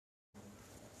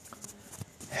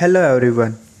Hello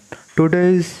everyone.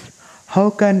 Today is how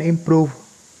can improve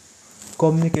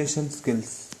communication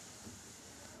skills.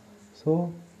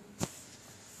 So,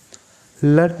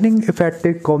 learning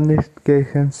effective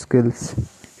communication skills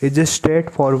is a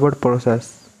straightforward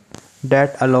process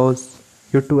that allows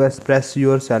you to express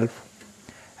yourself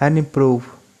and improve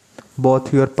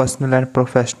both your personal and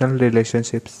professional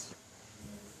relationships.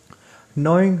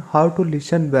 Knowing how to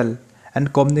listen well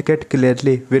and communicate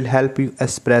clearly will help you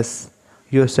express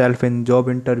yourself in job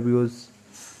interviews,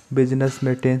 business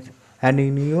meetings, and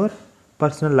in your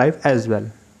personal life as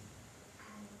well.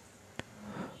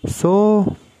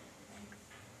 So,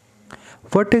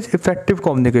 what is effective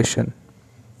communication?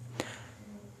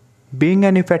 Being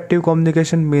an effective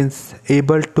communication means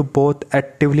able to both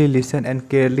actively listen and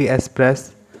clearly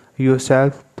express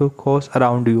yourself to those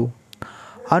around you.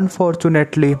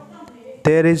 Unfortunately,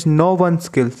 there is no one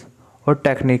skill or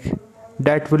technique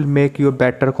that will make you a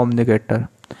better communicator.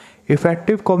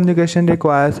 Effective communication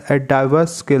requires a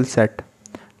diverse skill set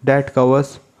that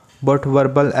covers both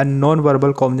verbal and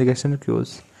non-verbal communication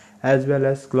cues as well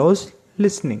as close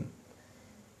listening.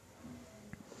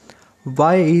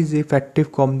 Why is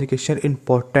effective communication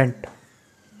important?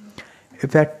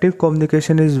 Effective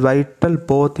communication is vital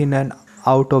both in and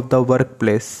out of the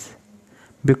workplace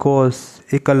because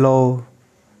it allows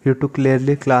you to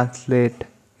clearly translate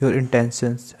your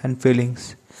intentions and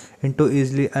feelings into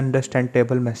easily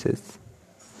understandable messages.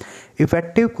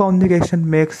 Effective communication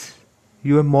makes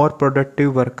you a more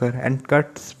productive worker and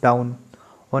cuts down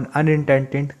on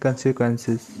unintended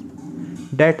consequences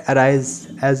that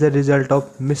arise as a result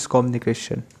of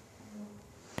miscommunication.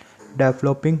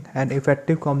 Developing an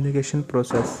effective communication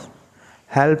process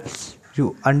helps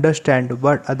you understand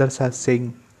what others are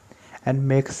saying and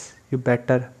makes you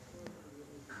better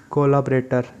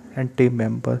collaborator and team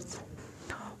members.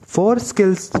 Four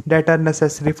skills that are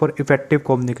necessary for effective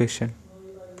communication.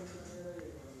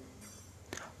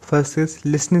 First is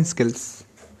listening skills.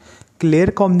 Clear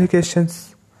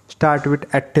communications start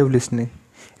with active listening.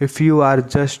 If you are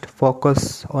just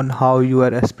focused on how you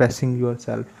are expressing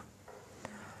yourself,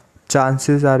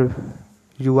 chances are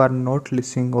you are not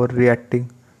listening or reacting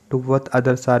to what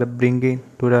others are bringing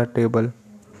to the table.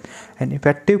 An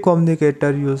effective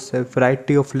communicator uses a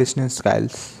variety of listening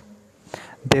styles.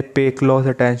 They pay close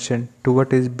attention to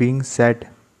what is being said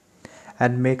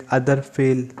and make others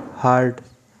feel heard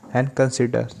and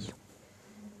considered.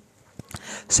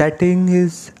 Setting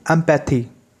is empathy,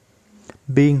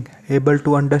 being able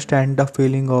to understand the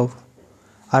feeling of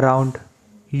around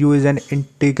you is an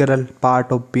integral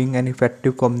part of being an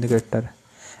effective communicator.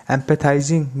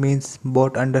 Empathizing means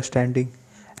both understanding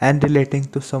and relating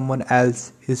to someone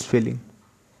else's feeling.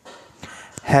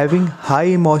 Having high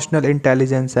emotional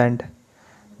intelligence and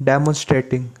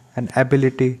demonstrating an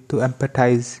ability to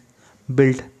empathize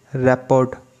build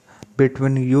rapport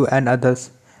between you and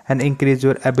others and increase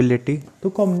your ability to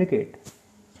communicate.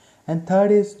 And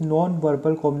third is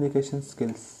non-verbal communication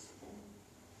skills.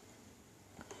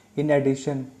 In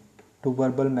addition to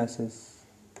verbal messages,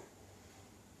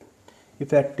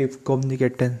 effective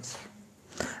communicators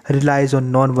relies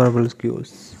on non-verbal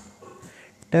cues.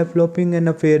 Developing an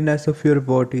awareness of your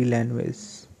body language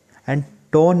and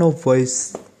tone of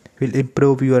voice will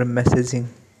improve your messaging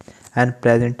and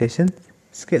presentation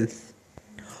skills.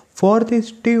 Fourth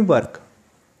is teamwork.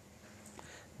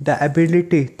 The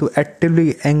ability to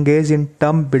actively engage in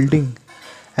team building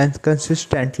and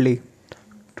consistently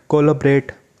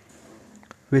collaborate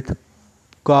with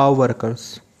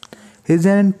co-workers is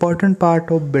an important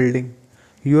part of building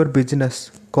your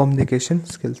business communication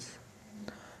skills.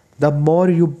 The more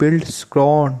you build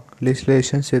strong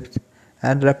relationships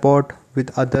and rapport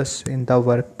with others in the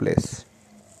workplace,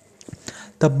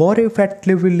 the more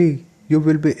effectively you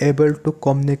will be able to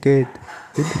communicate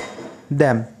with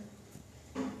them.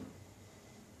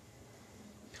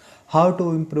 How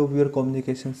to improve your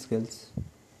communication skills?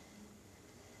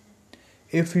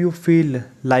 If you feel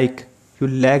like you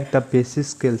lack the basic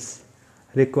skills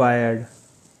required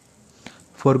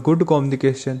for good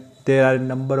communication, there are a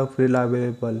number of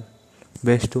reliable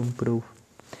ways to improve.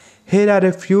 Here are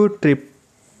a few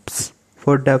tips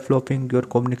for developing your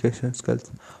communication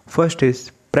skills. First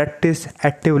is practice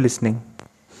active listening.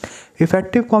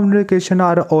 Effective communication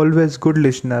are always good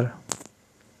listener.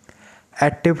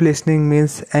 Active listening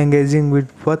means engaging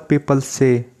with what people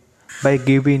say by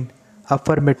giving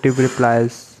affirmative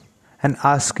replies and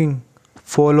asking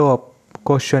follow-up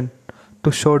questions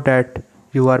to show that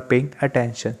you are paying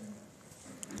attention.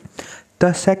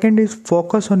 The second is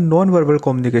focus on non-verbal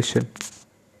communication.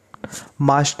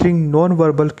 Mastering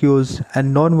non-verbal cues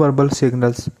and non-verbal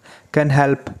signals can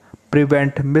help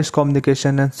prevent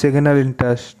miscommunication and signal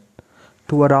interest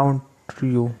to around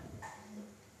you.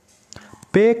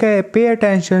 Pay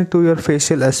attention to your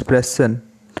facial expression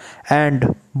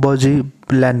and body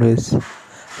language.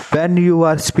 When you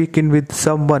are speaking with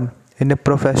someone in a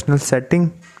professional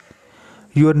setting,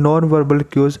 your non-verbal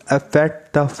cues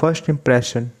affect the first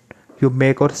impression you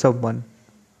make of someone.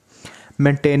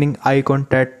 Maintaining eye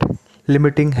contact,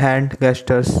 limiting hand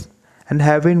gestures, and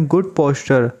having good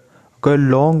posture go a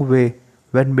long way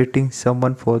when meeting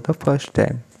someone for the first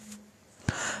time.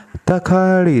 The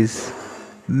third is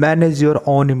manage your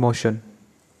own emotion.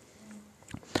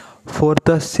 For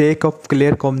the sake of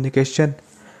clear communication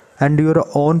and your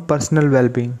own personal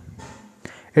well-being,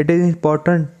 it is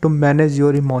important to manage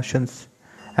your emotions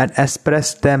and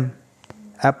express them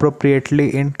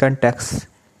appropriately in context.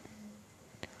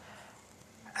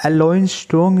 Allowing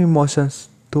strong emotions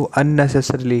to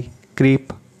unnecessarily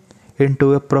creep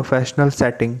into a professional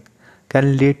setting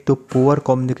can lead to poor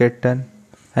communication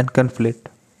and conflict.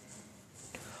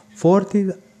 Fourth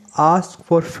is ask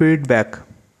for feedback.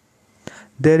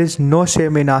 There is no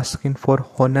shame in asking for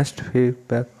honest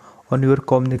feedback on your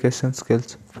communication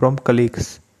skills from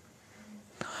colleagues.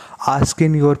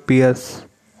 Asking your peers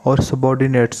or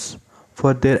subordinates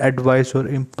for their advice or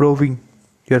improving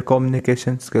your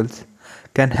communication skills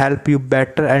can help you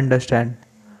better understand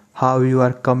how you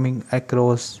are coming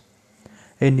across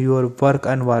in your work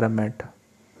environment.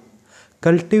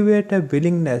 Cultivate a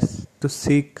willingness to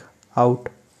seek out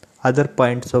other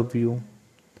points of view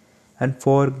and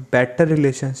for better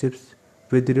relationships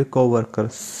with your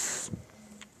coworkers.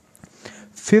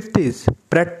 Fifth is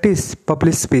practice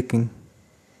public speaking.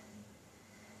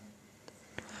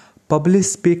 Public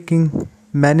speaking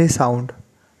may sound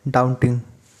daunting,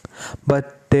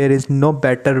 but there is no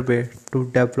better way to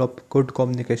develop good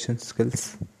communication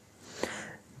skills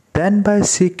than by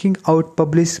seeking out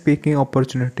public speaking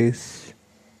opportunities.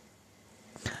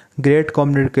 Great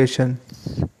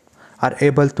communications are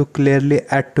able to clearly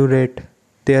articulate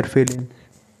their feelings,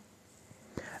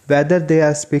 whether they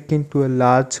are speaking to a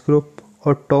large group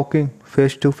or talking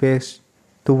face to face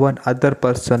to one other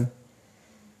person.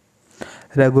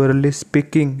 Regularly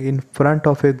speaking in front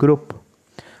of a group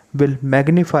will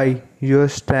magnify your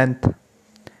strength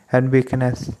and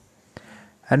weakness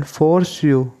and force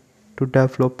you to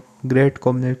develop great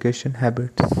communication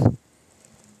habits.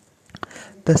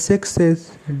 The sixth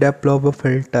is develop a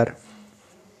filter.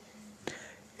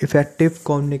 Effective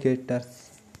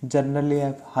communicators generally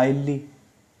have highly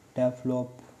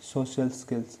developed social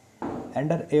skills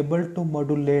and are able to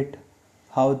modulate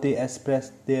how they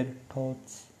express their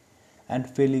thoughts and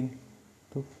feelings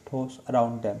to those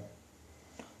around them.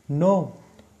 Know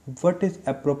what is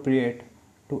appropriate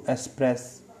to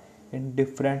express in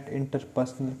different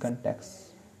interpersonal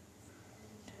contexts.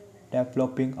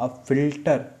 Developing a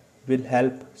filter will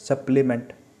help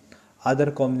supplement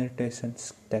other communication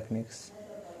techniques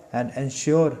and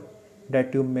ensure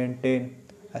that you maintain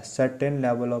a certain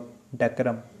level of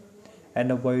decorum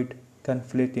and avoid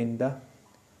conflict in the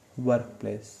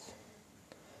workplace.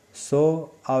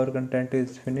 So our content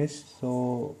is finished.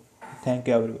 So thank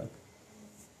you everyone.